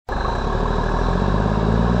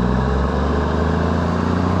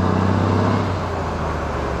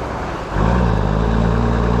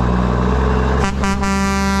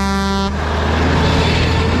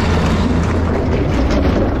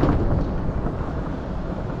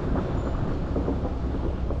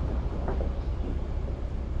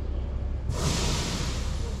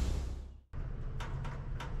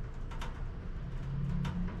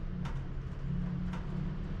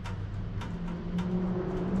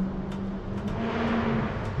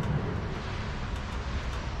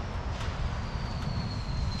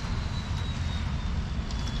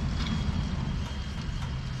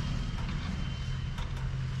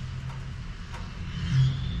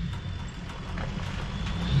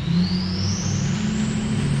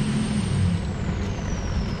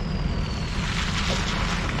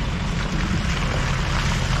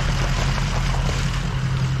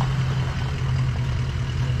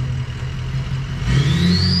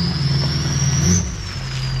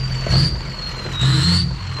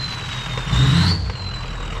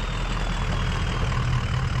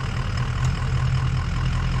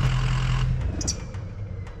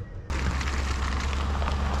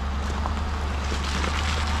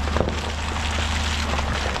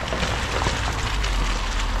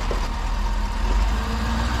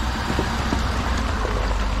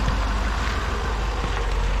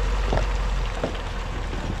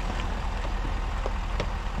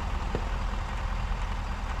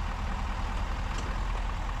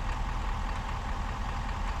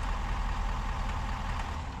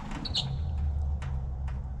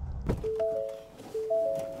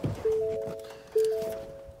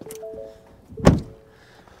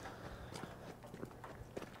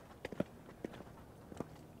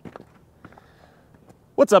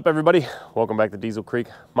What's up, everybody? Welcome back to Diesel Creek.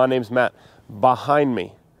 My name's Matt. Behind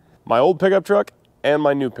me, my old pickup truck and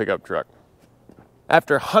my new pickup truck.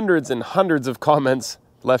 After hundreds and hundreds of comments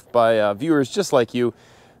left by viewers just like you,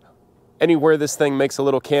 anywhere this thing makes a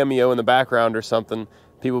little cameo in the background or something,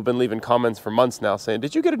 people have been leaving comments for months now saying,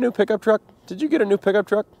 did you get a new pickup truck? Did you get a new pickup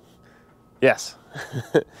truck? Yes.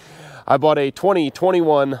 I bought a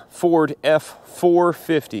 2021 Ford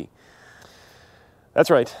F450.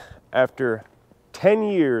 That's right. After 10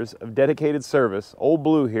 years of dedicated service, Old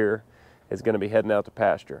Blue here is going to be heading out to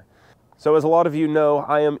pasture. So as a lot of you know,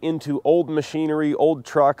 I am into old machinery, old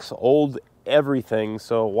trucks, old everything.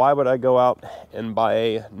 So why would I go out and buy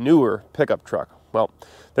a newer pickup truck? Well,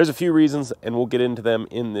 there's a few reasons and we'll get into them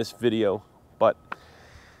in this video. But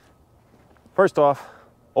first off,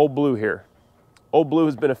 Old Blue here. Old Blue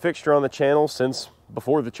has been a fixture on the channel since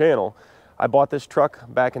before the channel. I bought this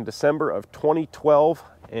truck back in December of 2012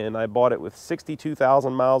 and I bought it with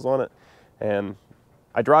 62,000 miles on it, and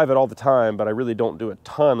I drive it all the time, but I really don't do a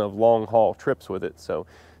ton of long haul trips with it. So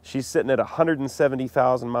she's sitting at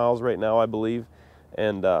 170,000 miles right now, I believe,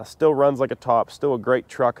 and still runs like a top, still a great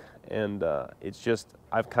truck, and it's just,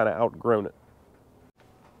 I've kind of outgrown it.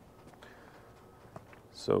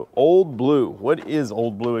 So Old Blue, what is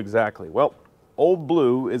Old Blue exactly? Well, Old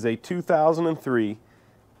Blue is a 2003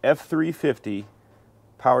 F450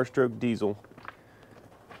 Power Stroke diesel.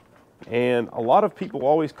 And a lot of people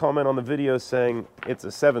always comment on the video saying it's a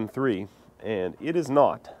 7.3, and it is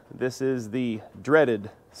not. This is the dreaded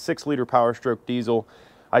 6-liter Power Stroke diesel.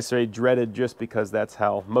 I say dreaded just because that's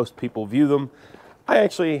how most people view them. I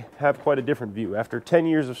actually have quite a different view. After 10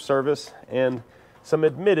 years of service and some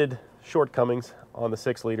admitted shortcomings on the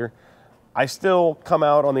 6-liter, I still come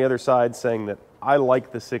out on the other side saying that I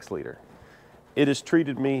like the 6-liter. It has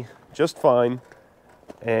treated me just fine.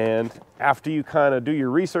 And after you kind of do your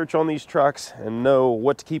research on these trucks and know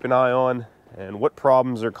what to keep an eye on and what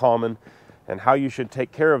problems are common and how you should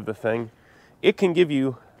take care of the thing, it can give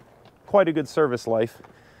you quite a good service life.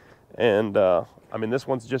 And I mean, this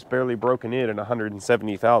one's just barely broken in at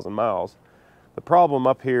 170,000 miles. The problem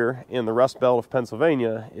up here in the Rust Belt of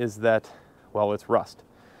Pennsylvania is that, well, it's rust.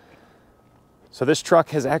 So this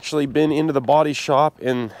truck has actually been into the body shop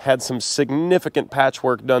and had some significant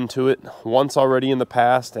patchwork done to it once already in the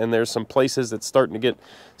past, and there's some places that's starting to get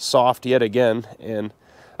soft yet again. And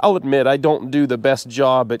I'll admit, I don't do the best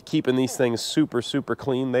job at keeping these things super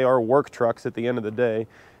clean. They are work trucks at the end of the day.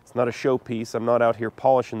 It's not a showpiece. I'm not out here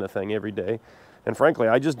polishing the thing every day. And frankly,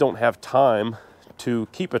 I just don't have time to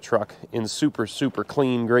keep a truck in super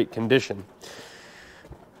clean, great condition.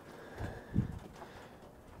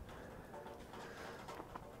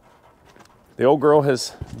 The old girl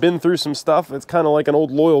has been through some stuff. It's kind of like an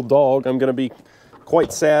old loyal dog. I'm going to be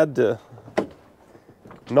quite sad to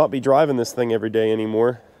not be driving this thing every day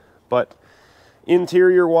anymore. But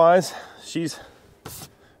interior-wise, she's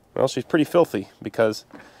pretty filthy because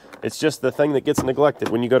it's just the thing that gets neglected.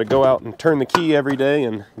 When you got to go out and turn the key every day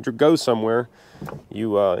and go somewhere,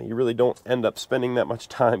 you really don't end up spending that much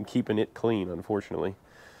time keeping it clean, unfortunately.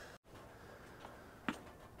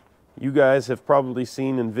 You guys have probably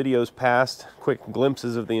seen in videos past quick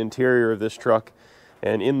glimpses of the interior of this truck,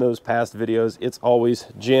 and in those past videos it's always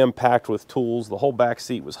jam-packed with tools. The whole back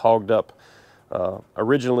seat was hogged up.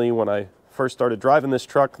 Originally, when I first started driving this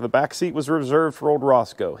truck, the back seat was reserved for old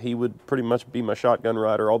Roscoe. He would pretty much be my shotgun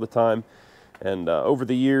rider all the time, and over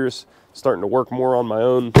the years, starting to work more on my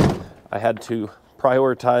own, I had to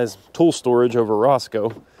prioritize tool storage over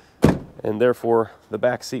Roscoe, and therefore the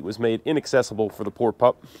back seat was made inaccessible for the poor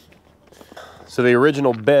pup. So the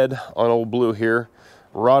original bed on Old Blue here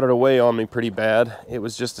rotted away on me pretty bad. It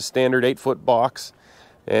was just a standard 8-foot box,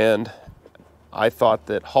 and I thought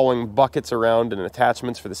that hauling buckets around and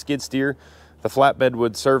attachments for the skid steer, the flatbed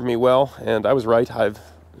would serve me well, and I was right. I've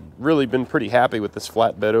really been pretty happy with this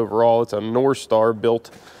flatbed overall. It's a North Star built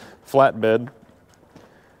flatbed.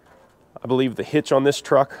 I believe the hitch on this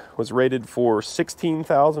truck was rated for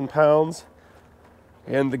 16,000 pounds.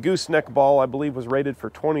 And the gooseneck ball, I believe, was rated for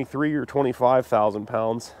 23 or 25,000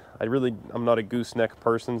 pounds. I'm not a gooseneck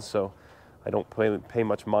person, so I don't pay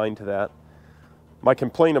much mind to that. My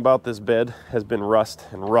complaint about this bed has been rust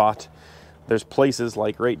and rot. There's places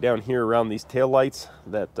like right down here around these taillights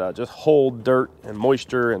that just hold dirt and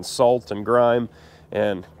moisture and salt and grime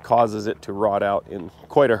and causes it to rot out in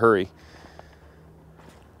quite a hurry.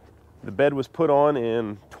 The bed was put on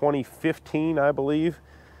in 2015, I believe.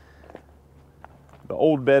 The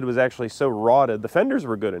old bed was actually so rotted, the fenders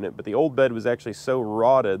were good in it, but the old bed was actually so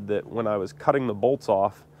rotted that when I was cutting the bolts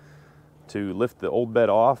off to lift the old bed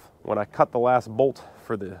off, when I cut the last bolt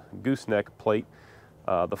for the gooseneck plate,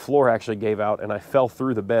 The floor actually gave out and I fell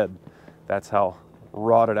through the bed. That's how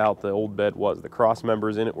rotted out the old bed was. The cross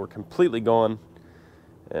members in it were completely gone,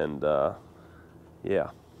 and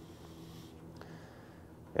yeah.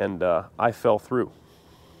 And I fell through.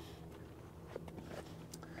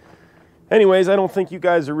 Anyways, I don't think you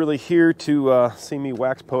guys are really here to see me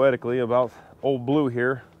wax poetically about Old Blue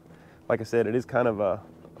here. Like I said, it is kind of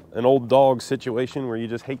an old dog situation where you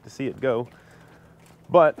just hate to see it go.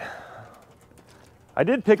 But I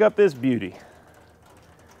did pick up this beauty.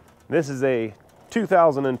 This is a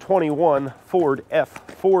 2021 Ford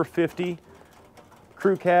F450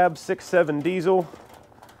 crew cab 6.7 diesel.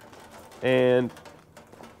 And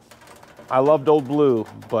I loved Old Blue,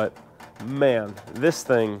 but man, this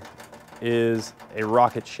thing is a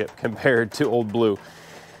rocket ship compared to Old Blue.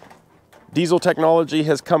 Diesel technology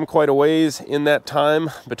has come quite a ways in that time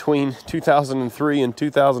between 2003 and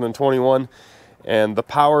 2021, and the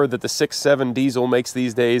power that the 6.7 diesel makes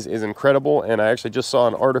these days is incredible. And I actually just saw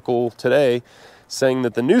an article today saying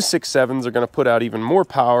that the new 6.7s are going to put out even more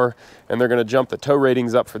power, and they're going to jump the tow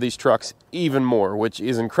ratings up for these trucks even more, which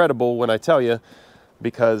is incredible when I tell you,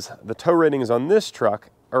 because the tow ratings on this truck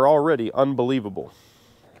are already unbelievable.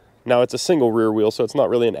 Now, it's a single rear wheel, so it's not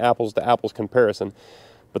really an apples to apples comparison,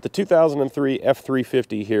 but the 2003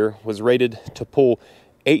 F350 here was rated to pull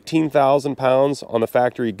 18,000 pounds on the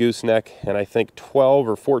factory gooseneck, and I think 12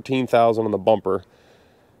 or 14,000 on the bumper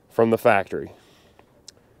from the factory.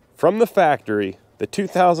 From the factory, the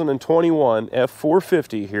 2021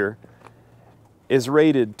 F450 here is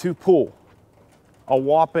rated to pull a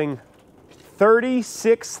whopping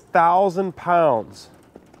 36,000 pounds.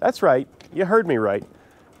 That's right, you heard me right.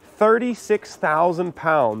 36,000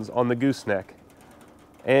 pounds on the gooseneck,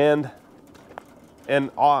 and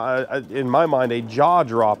in my mind, a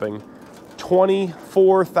jaw-dropping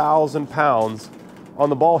 24,000 pounds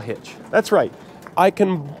on the ball hitch. That's right, I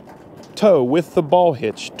can tow with the ball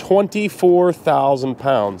hitch 24,000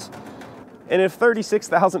 pounds. And if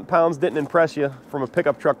 36,000 pounds didn't impress you from a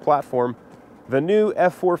pickup truck platform, the new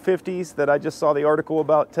F450s that I just saw the article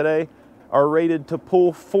about today are rated to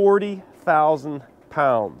pull 40,000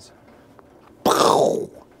 pounds.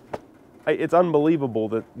 It's unbelievable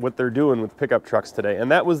that what they're doing with pickup trucks today.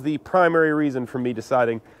 And that was the primary reason for me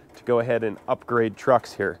deciding to go ahead and upgrade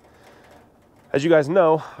trucks here. As you guys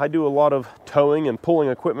know, I do a lot of towing and pulling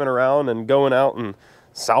equipment around and going out and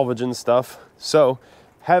salvaging stuff. So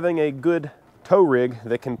having a good tow rig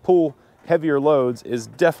that can pull heavier loads is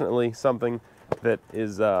definitely something that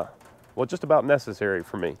is, well, just about necessary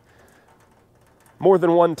for me. More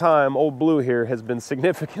than one time, Old Blue here has been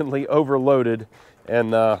significantly overloaded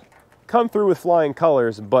and come through with flying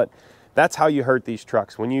colors, but that's how you hurt these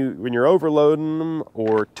trucks. When you're overloading them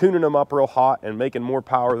or tuning them up real hot and making more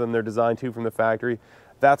power than they're designed to from the factory,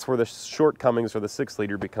 that's where the shortcomings for the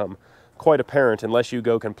 6-liter become quite apparent, unless you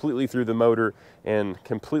go completely through the motor and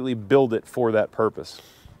completely build it for that purpose.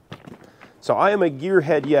 So I am a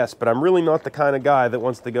gearhead, yes, but I'm really not the kind of guy that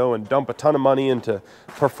wants to go and dump a ton of money into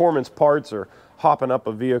performance parts or hopping up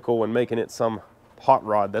a vehicle and making it some hot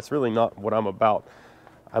rod. That's really not what I'm about.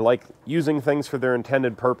 I like using things for their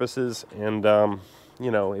intended purposes, and you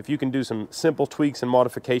know, if you can do some simple tweaks and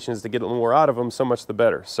modifications to get a little more out of them, so much the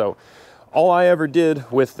better. So all I ever did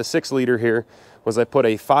with the 6-liter here was I put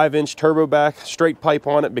a 5-inch turbo back straight pipe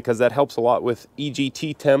on it, because that helps a lot with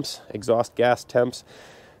EGT temps, exhaust gas temps.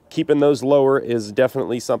 Keeping those lower is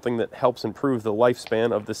definitely something that helps improve the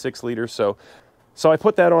lifespan of the 6-liter. So I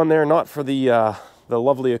put that on there, not for the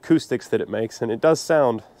lovely acoustics that it makes, and it does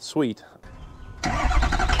sound sweet.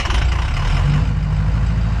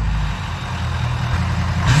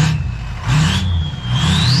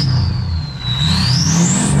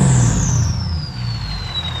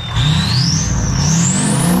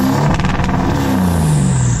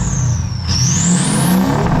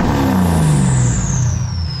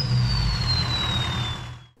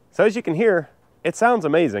 So as you can hear, it sounds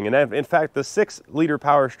amazing. And in fact, the 6-liter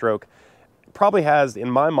Power Stroke probably has,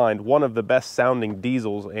 in my mind, one of the best sounding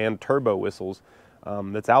diesels and turbo whistles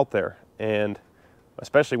that's out there. And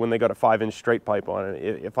especially when they got a 5-inch straight pipe on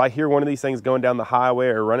it. If I hear one of these things going down the highway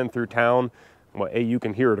or running through town, well, A, you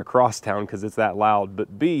can hear it across town because it's that loud,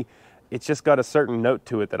 but B, it's just got a certain note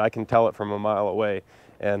to it that I can tell it from a mile away.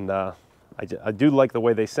 And I do like the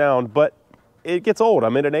way they sound, but it gets old.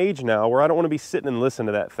 I'm at an age now where I don't want to be sitting and listening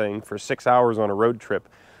to that thing for 6 hours on a road trip.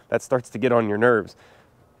 That starts to get on your nerves.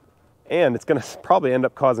 And it's going to probably end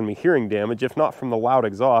up causing me hearing damage, if not from the loud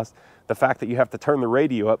exhaust, the fact that you have to turn the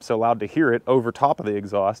radio up so loud to hear it over top of the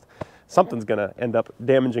exhaust. Something's going to end up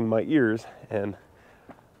damaging my ears. And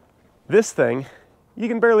this thing, you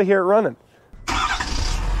can barely hear it running.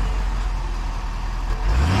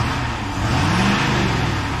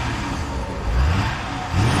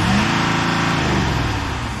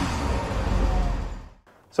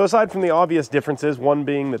 So aside from the obvious differences, one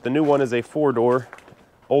being that the new one is a 4-door,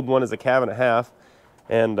 old one is a cab and a half,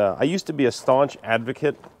 and I used to be a staunch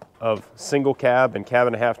advocate of single cab and cab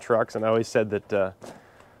and a half trucks, and I always said that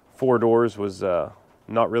 4 doors was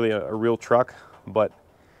not really a real truck, but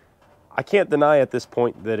I can't deny at this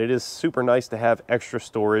point that it is super nice to have extra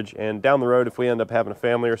storage, and down the road, if we end up having a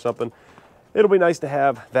family or something, it'll be nice to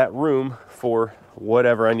have that room for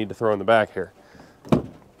whatever I need to throw in the back here.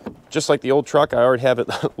 Just like the old truck, I already have it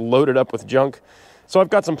loaded up with junk, so I've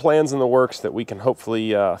got some plans in the works that we can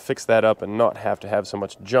hopefully fix that up and not have to have so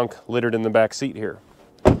much junk littered in the back seat here.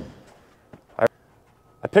 I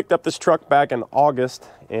picked up this truck back in August,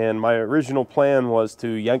 and my original plan was to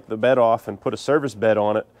yank the bed off and put a service bed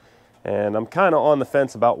on it. And I'm kind of on the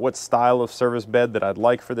fence about what style of service bed that I'd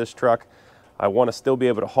like for this truck. I want to still be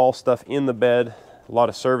able to haul stuff in the bed. A lot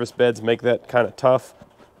of service beds make that kind of tough.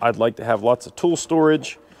 I'd like to have lots of tool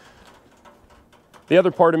storage. The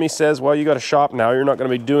other part of me says, well, you got a shop now. You're not going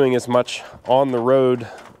to be doing as much on the road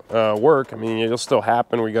work. I mean, it'll still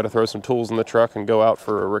happen where you got to throw some tools in the truck and go out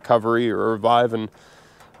for a recovery or a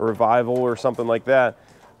revival or something like that.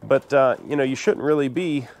 But, you know, you shouldn't really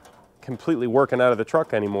be completely working out of the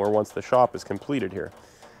truck anymore once the shop is completed here.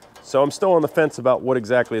 So I'm still on the fence about what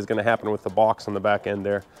exactly is going to happen with the box on the back end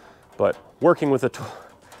there. But working with a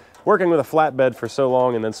flatbed for so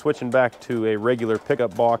long and then switching back to a regular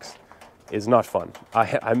pickup box is not fun.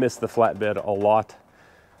 I miss the flatbed a lot.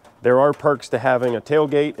 There are perks to having a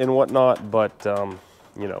tailgate and whatnot, but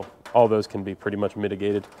you know, all those can be pretty much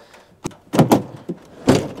mitigated.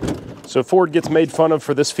 So Ford gets made fun of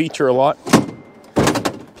for this feature a lot.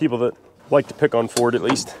 People that like to pick on Ford at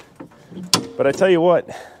least. But I tell you what,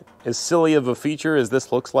 as silly of a feature as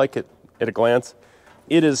this looks like at a glance,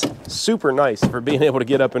 it is super nice for being able to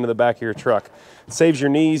get up into the back of your truck. It saves your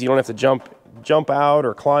knees. You don't have to jump out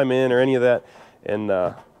or climb in or any of that. And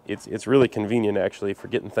it's really convenient actually for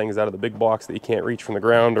getting things out of the big box that you can't reach from the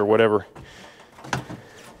ground or whatever.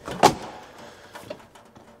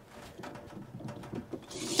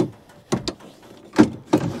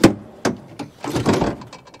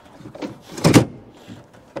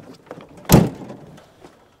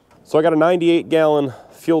 So I got a 98-gallon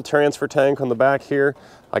fuel transfer tank on the back here.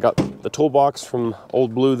 I got the toolbox from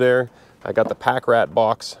Old Blue there. I got the pack rat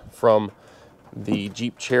box from the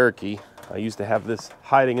Jeep Cherokee. I used to have this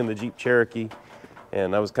hiding in the Jeep Cherokee,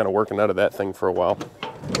 and I was kind of working out of that thing for a while.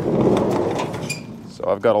 So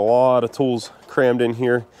I've got a lot of tools crammed in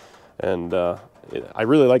here, and I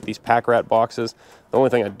really like these pack rat boxes. The only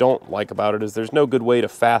thing I don't like about it is there's no good way to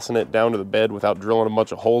fasten it down to the bed without drilling a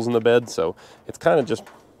bunch of holes in the bed, so it's kind of just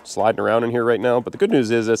sliding around in here right now. But the good news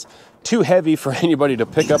is it's too heavy for anybody to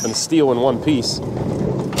pick up and steal in one piece.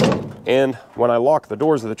 And when I lock the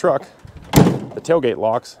doors of the truck, the tailgate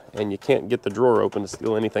locks and you can't get the drawer open to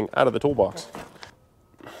steal anything out of the toolbox.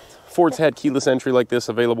 Ford's had keyless entry like this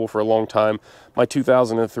available for a long time. My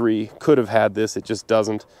 2003 could have had this, it just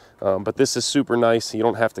doesn't. But this is super nice. You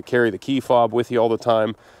don't have to carry the key fob with you all the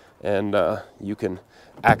time, and you can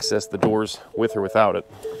access the doors with or without it.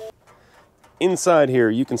 Inside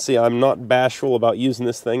here, you can see I'm not bashful about using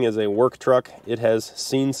this thing as a work truck. It has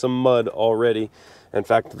seen some mud already. In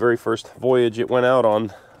fact, the very first voyage it went out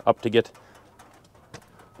on, up to get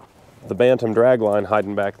the Bantam dragline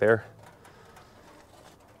hiding back there,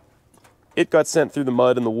 it got sent through the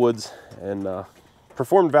mud and the woods and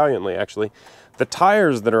performed valiantly, actually. The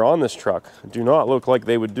tires that are on this truck do not look like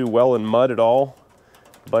they would do well in mud at all,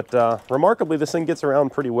 but remarkably, this thing gets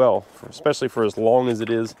around pretty well, especially for as long as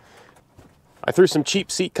it is. I threw some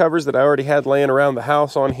cheap seat covers that I already had laying around the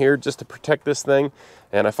house on here just to protect this thing,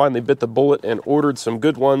 and I finally bit the bullet and ordered some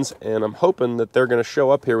good ones, and I'm hoping that they're going to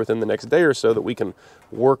show up here within the next day or so that we can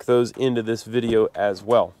work those into this video as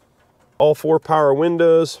well. All 4 power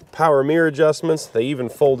windows, power mirror adjustments, they even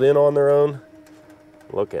fold in on their own.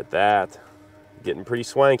 Look at that, getting pretty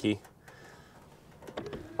swanky.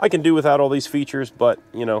 I can do without all these features, but,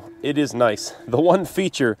 you know, it is nice. The one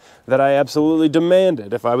feature that I absolutely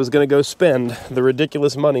demanded if I was going to go spend the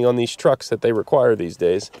ridiculous money on these trucks that they require these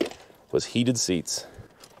days was heated seats.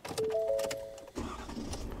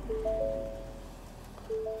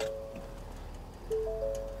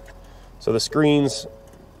 So the screens,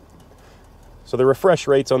 so the refresh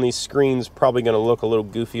rates on these screens probably going to look a little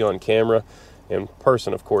goofy on camera. In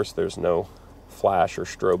person, of course, there's no flash or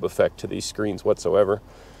strobe effect to these screens whatsoever.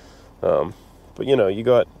 But you know, you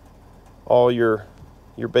got all your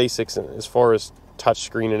basics as far as touch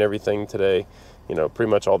screen and everything today. You know, pretty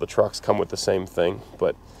much all the trucks come with the same thing.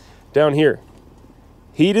 But down here,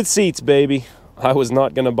 heated seats, baby. I was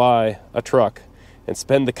not going to buy a truck and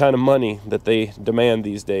spend the kind of money that they demand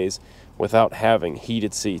these days without having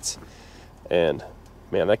heated seats. And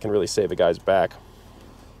man, that can really save a guy's back.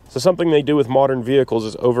 So something they do with modern vehicles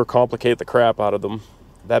is overcomplicate the crap out of them.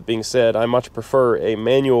 That being said, I much prefer a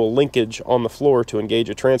manual linkage on the floor to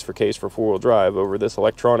engage a transfer case for four-wheel drive over this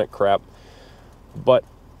electronic crap. But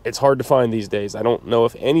it's hard to find these days. I don't know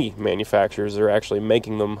if any manufacturers are actually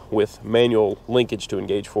making them with manual linkage to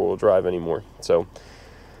engage four-wheel drive anymore. So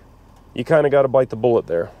you kind of got to bite the bullet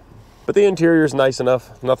there. But the interior is nice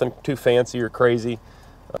enough, nothing too fancy or crazy.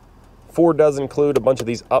 Ford does include a bunch of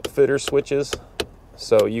these upfitter switches,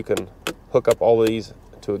 so you can hook up all of these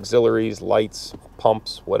to auxiliaries, lights,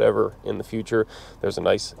 pumps, whatever in the future. There's a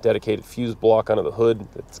nice dedicated fuse block under the hood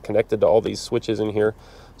that's connected to all these switches in here.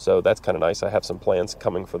 So that's kind of nice. I have some plans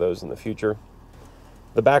coming for those in the future.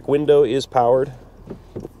 The back window is powered.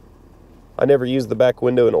 I never used the back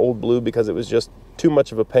window in Old Blue because it was just too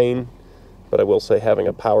much of a pain, but I will say having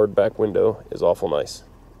a powered back window is awful nice.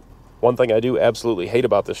 One thing I do absolutely hate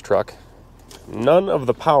about this truck, none of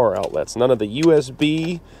the power outlets, none of the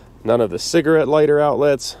USB, none of the cigarette lighter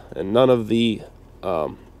outlets, and none of the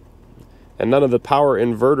power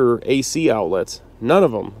inverter AC outlets, none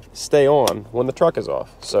of them stay on when the truck is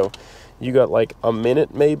off. So you got like a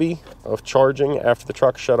minute maybe of charging after the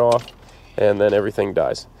truck shut off, and then everything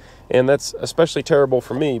dies. And that's especially terrible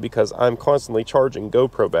for me because I'm constantly charging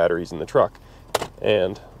GoPro batteries in the truck,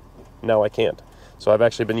 and now I can't. So I've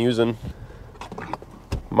actually been using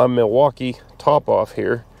my Milwaukee top off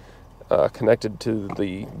here connected to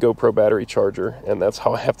the GoPro battery charger, and that's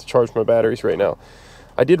how I have to charge my batteries right now.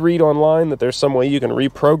 I did read online that there's some way you can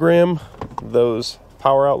reprogram those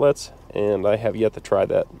power outlets, and I have yet to try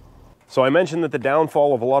that. So I mentioned that the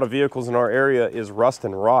downfall of a lot of vehicles in our area is rust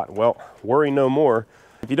and rot. Well, worry no more.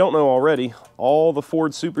 If you don't know already, all the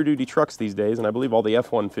Ford Super Duty trucks these days, and I believe all the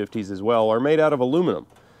F-150s as well, are made out of aluminum.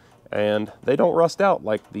 And they don't rust out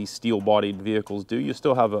like the steel-bodied vehicles do. You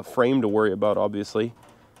still have a frame to worry about, obviously.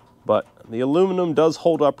 But the aluminum does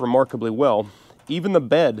hold up remarkably well. Even the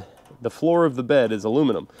bed, the floor of the bed is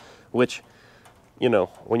aluminum, which, you know,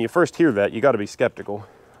 when you first hear that, you got to be skeptical.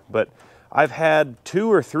 But I've had 2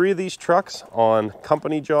 or 3 of these trucks on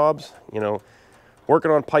company jobs, you know,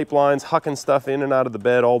 working on pipelines, hucking stuff in and out of the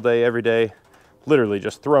bed all day, every day, literally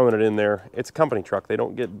just throwing it in there. It's a company truck. They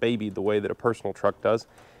don't get babied the way that a personal truck does.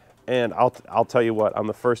 And I'll tell you what, I'm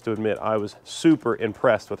the first to admit I was super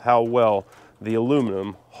impressed with how well the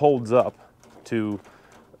aluminum holds up to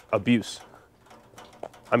abuse.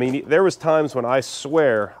 I mean, there was times when I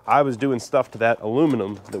swear I was doing stuff to that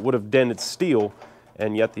aluminum that would have dented steel,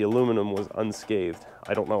 and yet the aluminum was unscathed.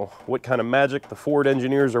 I don't know what kind of magic the Ford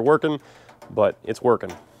engineers are working, but it's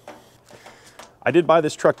working. I did buy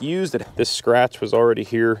this truck used. This scratch was already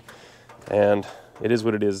here, and it is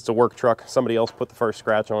what it is. It's a work truck. Somebody else put the first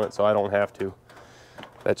scratch on it, so I don't have to.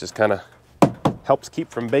 That just kind of helps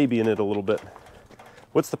keep from babying it a little bit.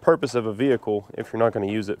 What's the purpose of a vehicle if you're not going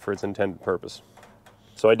to use it for its intended purpose?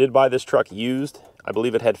 So I did buy this truck used. I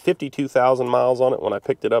believe it had 52,000 miles on it when I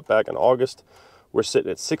picked it up back in August. We're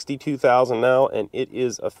sitting at 62,000 now, and it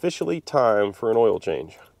is officially time for an oil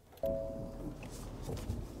change.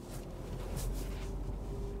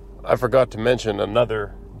 I forgot to mention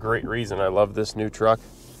another great reason I love this new truck.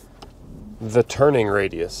 The turning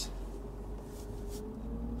radius.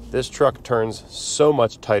 This truck turns so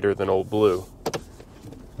much tighter than Old Blue.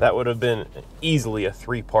 That would have been easily a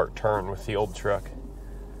 3-part turn with the old truck.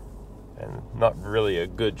 And not really a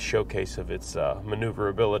good showcase of its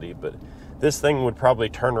maneuverability, but this thing would probably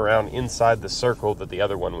turn around inside the circle that the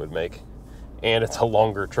other one would make. And it's a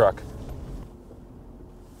longer truck.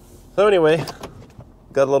 So anyway,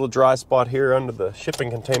 got a little dry spot here under the shipping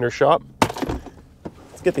container shop.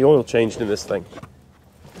 Let's get the oil changed in this thing.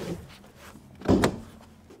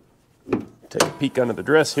 Take a peek under the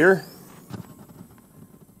dress here.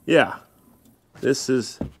 Yeah, this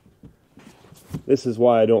is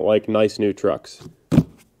why I don't like nice new trucks.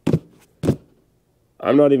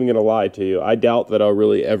 I'm not even going to lie to you. I doubt that I'll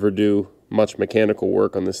really ever do much mechanical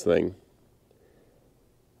work on this thing.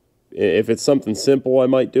 If it's something simple, I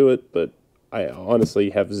might do it, but I honestly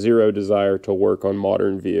have zero desire to work on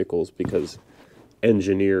modern vehicles because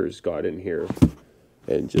engineers got in here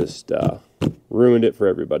and just ruined it for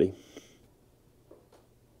everybody.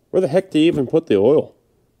 Where the heck do you even put the oil?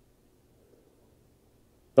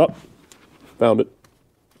 Oh, found it.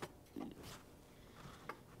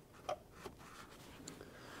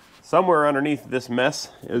 Somewhere underneath this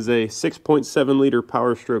mess is a 6.7 liter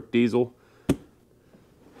Power Stroke diesel.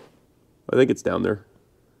 I think it's down there.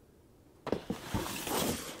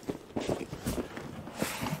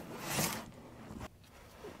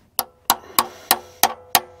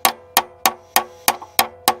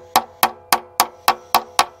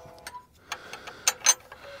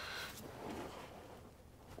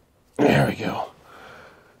 go.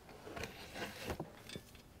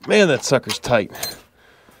 Man, that sucker's tight.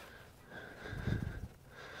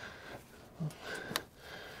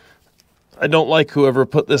 I don't like whoever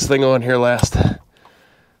put this thing on here last.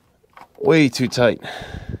 Way too tight.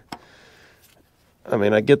 I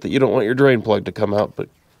mean, I get that you don't want your drain plug to come out, but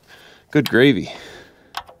good gravy.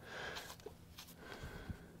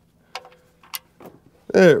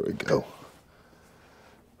 There we go.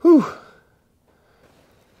 Whew.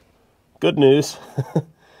 Good news.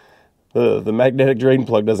 The magnetic drain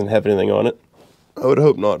plug doesn't have anything on it. I would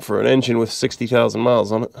hope not for an engine with 60,000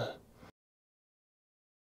 miles on it.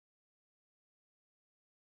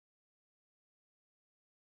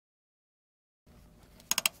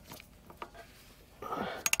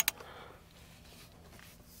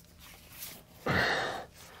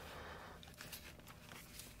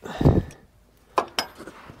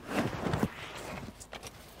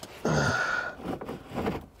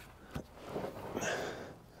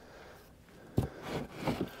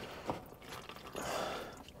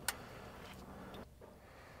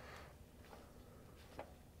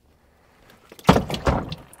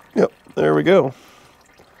 Yep, there we go.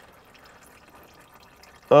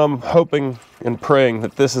 I'm hoping and praying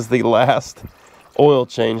that this is the last oil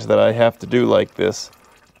change that I have to do like this.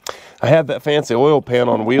 I have that fancy oil pan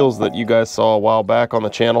on wheels that you guys saw a while back on the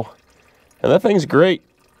channel, and that thing's great,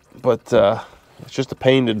 but it's just a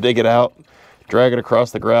pain to dig it out, drag it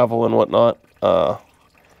across the gravel and whatnot.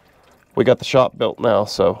 We got the shop built now,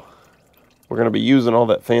 so we're going to be using all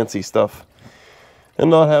that fancy stuff and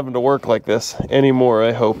not having to work like this anymore,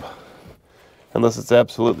 I hope, unless it's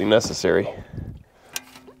absolutely necessary.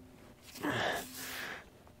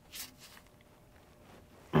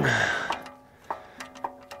 All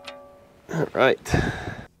right,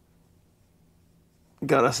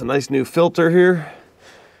 got us a nice new filter here.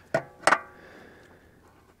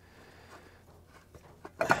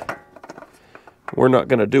 We're not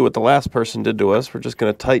going to do what the last person did to us. We're just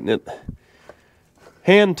going to tighten it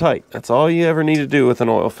hand tight. That's all you ever need to do with an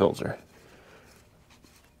oil filter.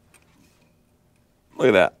 Look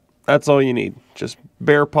at that. That's all you need. Just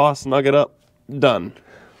bare paw, snug it up, done.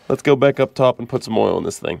 Let's go back up top and put some oil in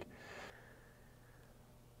this thing.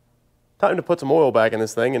 Time to put some oil back in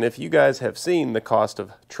this thing, and if you guys have seen the cost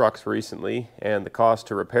of trucks recently and the cost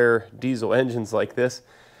to repair diesel engines like this,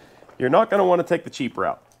 you're not going to want to take the cheap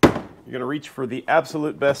route. You're going to reach for the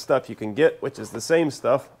absolute best stuff you can get, which is the same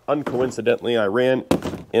stuff. Uncoincidentally, I ran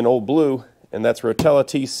in Old Blue, and that's Rotella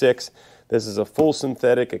T6. This is a full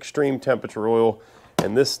synthetic, extreme temperature oil,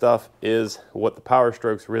 and this stuff is what the Power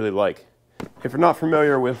Strokes really like. If you're not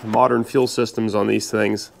familiar with modern fuel systems on these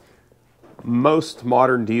things, most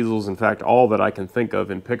modern diesels, in fact all that I can think of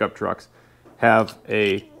in pickup trucks, have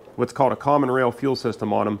what's called a common rail fuel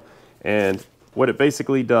system on them, and what it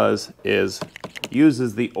basically does is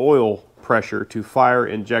uses the oil pressure to fire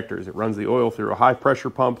injectors. It runs the oil through a high pressure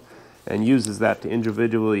pump and uses that to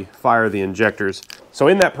individually fire the injectors. So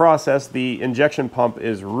in that process, the injection pump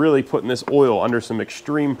is really putting this oil under some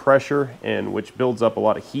extreme pressure, and which builds up a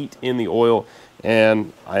lot of heat in the oil.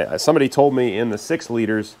 And somebody told me in the 6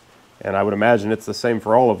 liters, and I would imagine it's the same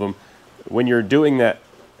for all of them, when you're doing that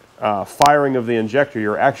firing of the injector,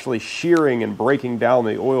 you're actually shearing and breaking down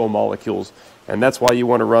the oil molecules, and that's why you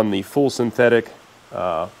want to run the full synthetic,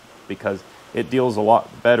 because it deals a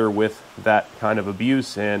lot better with that kind of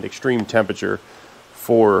abuse and extreme temperature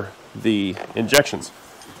for the injections.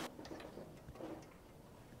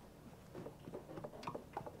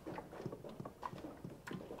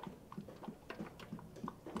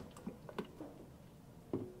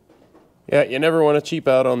 Yeah, you never want to cheap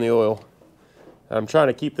out on the oil. I'm trying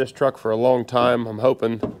to keep this truck for a long time. I'm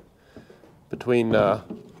hoping between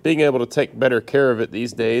being able to take better care of it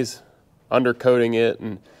these days, undercoating it,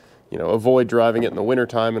 and avoid driving it in the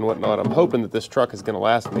wintertime and whatnot, I'm hoping that this truck is going to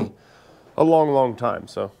last me a long, long time.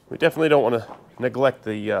 So we definitely don't want to neglect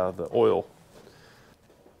the oil.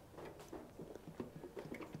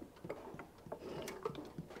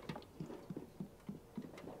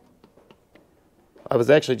 I was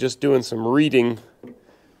actually just doing some reading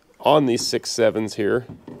on these 6.7s here,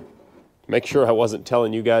 make sure I wasn't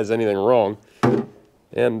telling you guys anything wrong,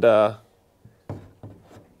 and I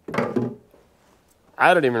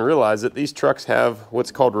didn't even realize that these trucks have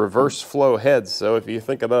what's called reverse flow heads. So if you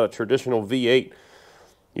think about a traditional V8,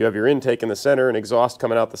 you have your intake in the center and exhaust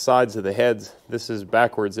coming out the sides of the heads. This is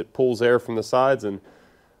backwards. It pulls air from the sides and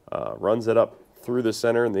runs it up through the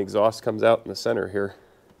center, and the exhaust comes out in the center here.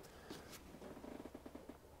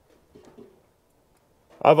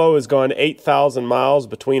 I've always gone 8,000 miles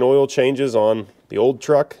between oil changes on the old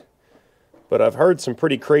truck, but I've heard some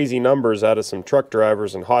pretty crazy numbers out of some truck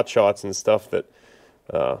drivers and hotshots and stuff that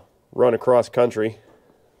run across country.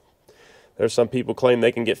 There's some people claim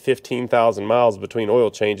they can get 15,000 miles between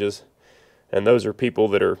oil changes, and those are people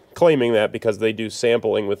that are claiming that because they do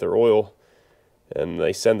sampling with their oil and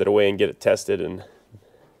they send it away and get it tested. And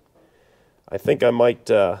I think I might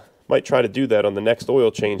try to do that on the next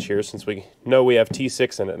oil change here, since we know we have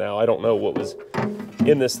T6 in it now. I don't know what was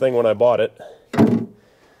in this thing when I bought it.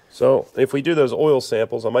 So if we do those oil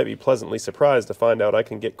samples, I might be pleasantly surprised to find out I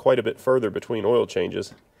can get quite a bit further between oil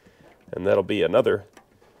changes. And that'll be another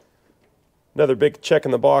big check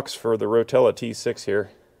in the box for the Rotella T6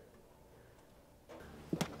 here.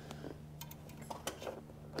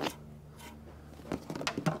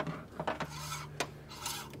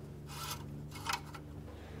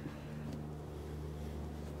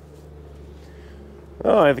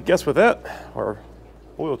 Oh, I guess with that, our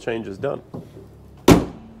oil change is done.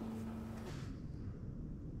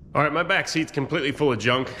 All right, my back seat's completely full of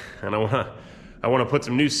junk, and I want to put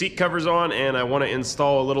some new seat covers on, and I want to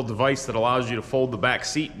install a little device that allows you to fold the back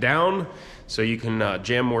seat down so you can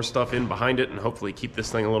jam more stuff in behind it and hopefully keep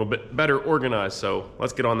this thing a little bit better organized. So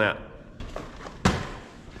let's get on that.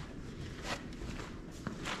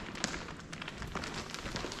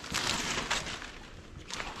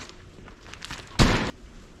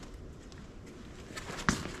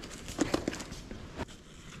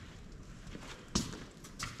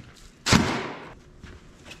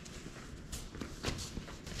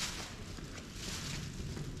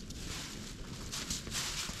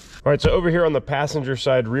 All right, so over here on the passenger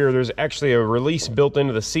side rear, there's actually a release built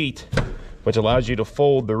into the seat, which allows you to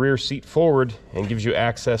fold the rear seat forward and gives you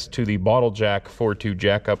access to the bottle jack to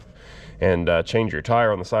jack up and change your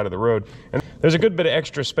tire on the side of the road. And there's a good bit of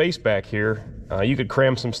extra space back here. You could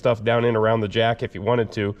cram some stuff down in around the jack if you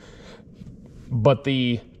wanted to, but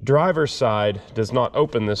the driver's side does not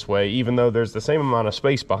open this way, even though there's the same amount of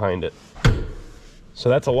space behind it. So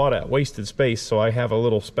that's a lot of wasted space, so I have a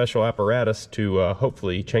little special apparatus to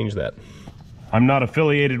hopefully change that. I'm not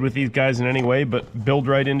affiliated with these guys in any way, but Build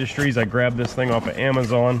Right Industries, I grabbed this thing off of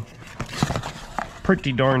Amazon.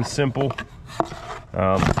 Pretty darn simple.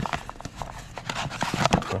 So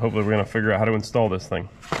hopefully we're going to figure out how to install this thing.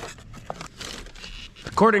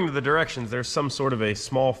 According to the directions, there's some sort of a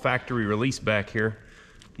small factory release back here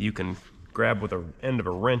you can grab with an end of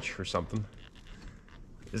a wrench or something.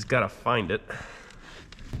 Just got to find it.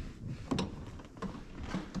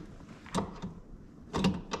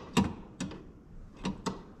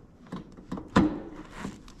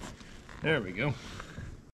 There we go.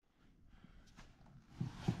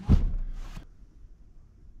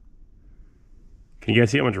 Can you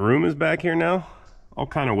guys see how much room is back here now? All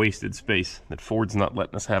kind of wasted space that Ford's not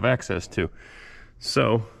letting us have access to.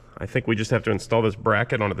 So I think we just have to install this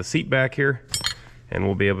bracket onto the seat back here, and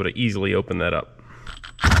we'll be able to easily open that up.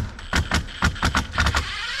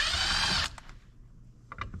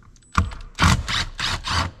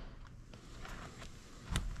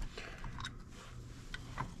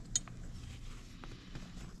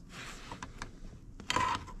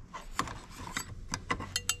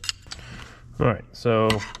 All right, so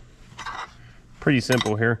pretty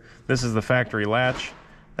simple here. This is the factory latch.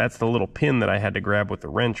 That's the little pin that I had to grab with the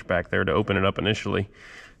wrench back there to open it up initially.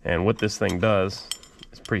 And what this thing does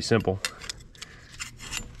is pretty simple.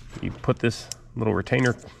 You put this little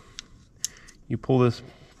retainer, you pull this,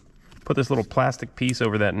 put this little plastic piece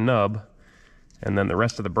over that nub, and then the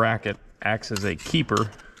rest of the bracket acts as a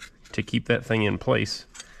keeper to keep that thing in place.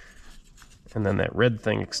 And then that red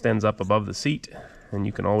thing extends up above the seat, and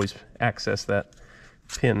you can always access that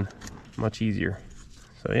pin much easier.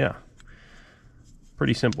 So yeah,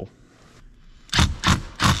 pretty simple.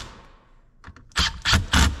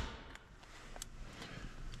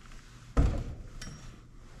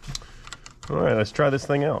 All right, let's try this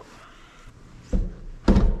thing out.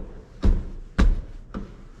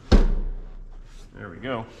 There we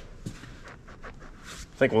go. I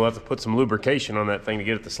think we'll have to put some lubrication on that thing to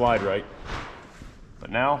get it to slide right. But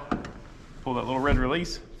now, pull that little red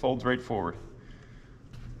release, folds right forward.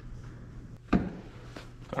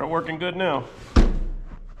 Got it working good now.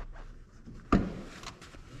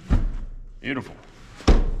 Beautiful.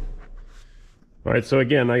 All right, so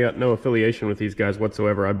again, I got no affiliation with these guys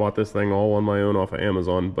whatsoever. I bought this thing all on my own off of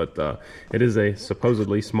Amazon, but it is a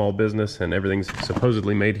supposedly small business, and everything's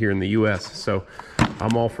supposedly made here in the US. So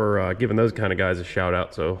I'm all for giving those kind of guys a shout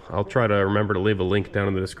out. So I'll try to remember to leave a link down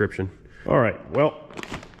in the description. All right, well,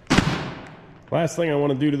 last thing I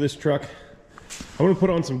want to do to this truck, I want to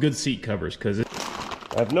put on some good seat covers, because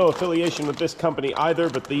I have no affiliation with this company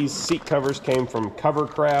either, but these seat covers came from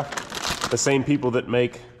Covercraft, the same people that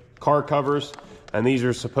make car covers, and these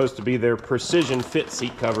are supposed to be their precision fit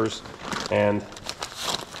seat covers, and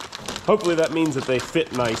hopefully that means that they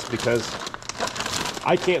fit nice, because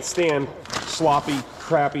I can't stand sloppy,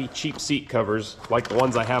 crappy, cheap seat covers like the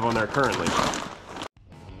ones I have on there currently.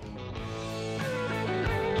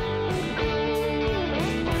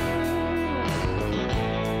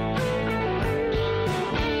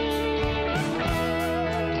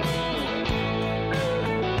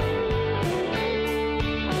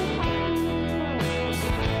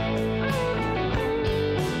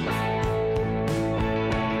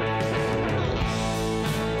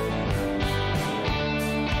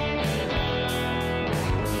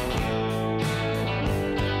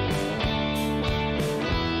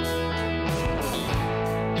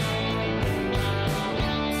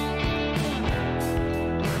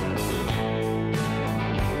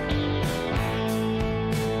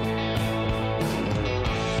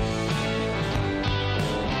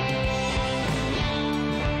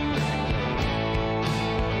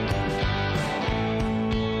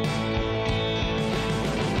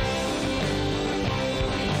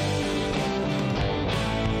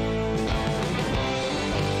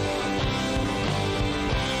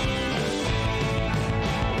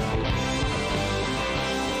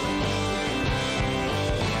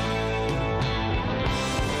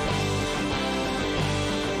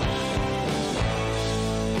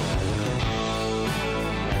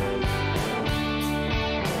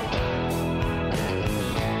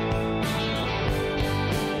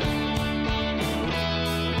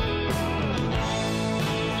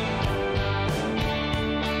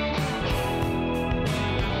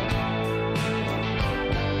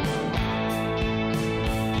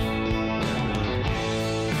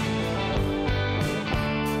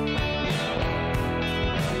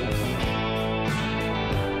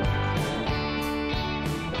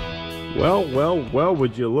 Well,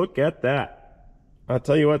 would you look at that? I'll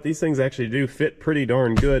tell you what, these things actually do fit pretty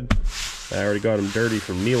darn good. I already got them dirty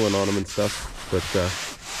from kneeling on them and stuff, but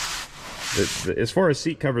as far as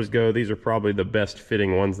seat covers go, these are probably the best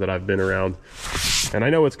fitting ones that I've been around. And I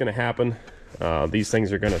know what's going to happen. These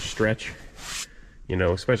things are going to stretch, you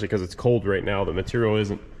know, especially because it's cold right now. The material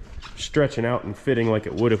isn't stretching out and fitting like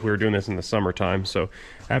it would if we were doing this in the summertime. So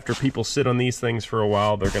after people sit on these things for a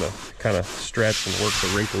while, they're going to kind of stretch and work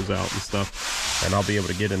the wrinkles out and stuff, and I'll be able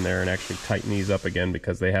to get in there and actually tighten these up again,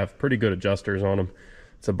 because they have pretty good adjusters on them.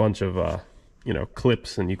 It's a bunch of you know,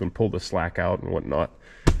 clips, and you can pull the slack out and whatnot.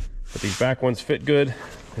 But these back ones fit good.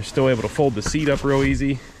 They're still able to fold the seat up real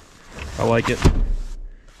easy. I like it.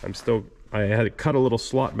 I had to cut a little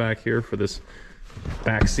slot back here for this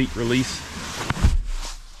back seat release,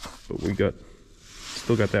 but we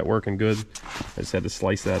still got that working good. I just had to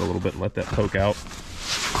slice that a little bit and let that poke out.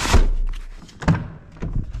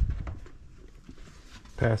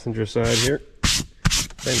 Passenger side here,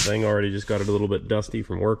 same thing, already just got it a little bit dusty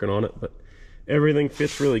from working on it, but everything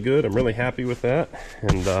fits really good. I'm really happy with that,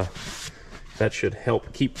 and that should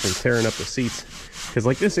help keep from tearing up the seats, because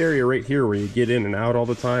like this area right here where you get in and out all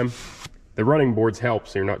the time, the running boards help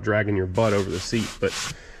so you're not dragging your butt over the seat,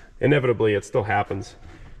 but inevitably it still happens.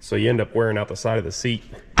 So you end up wearing out the side of the seat.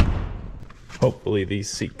 Hopefully these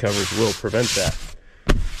seat covers will prevent that.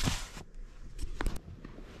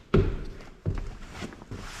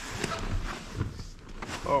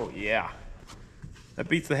 Oh yeah. That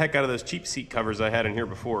beats the heck out of those cheap seat covers I had in here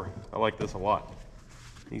before. I like this a lot.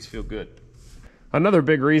 These feel good. Another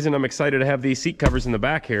big reason I'm excited to have these seat covers in the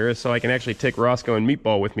back here is so I can actually take Roscoe and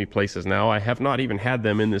Meatball with me places now. I have not even had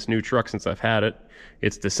them in this new truck since I've had it.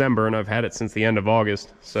 It's December and I've had it since the end of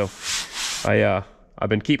August. So I've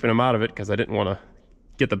been keeping them out of it because I didn't want to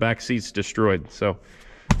get the back seats destroyed. So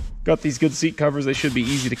got these good seat covers. They should be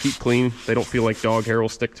easy to keep clean. They don't feel like dog hair will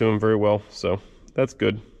stick to them very well. So that's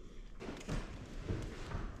good.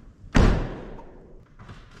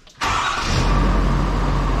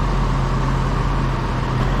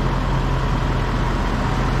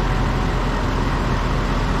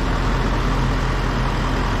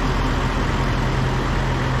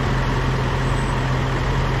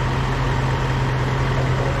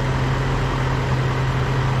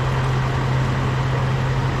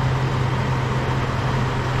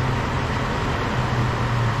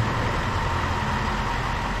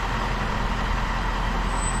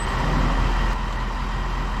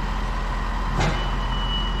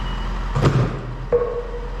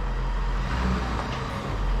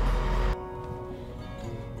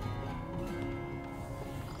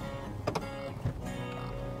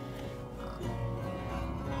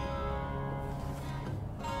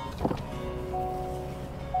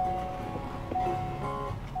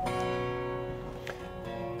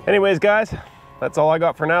 Anyways, guys, that's all I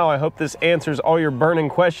got for now. I hope this answers all your burning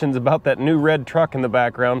questions about that new red truck in the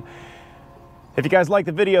background. If you guys like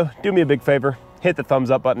the video, do me a big favor. Hit the thumbs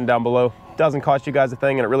up button down below. It doesn't cost you guys a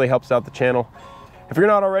thing and it really helps out the channel. If you're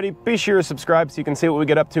not already, be sure to subscribe so you can see what we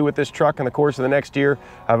get up to with this truck in the course of the next year.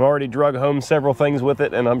 I've already drug home several things with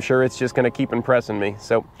it and I'm sure it's just gonna keep impressing me.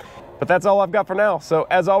 But that's all I've got for now. So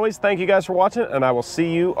as always, thank you guys for watching and I will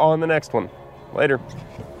see you on the next one. Later.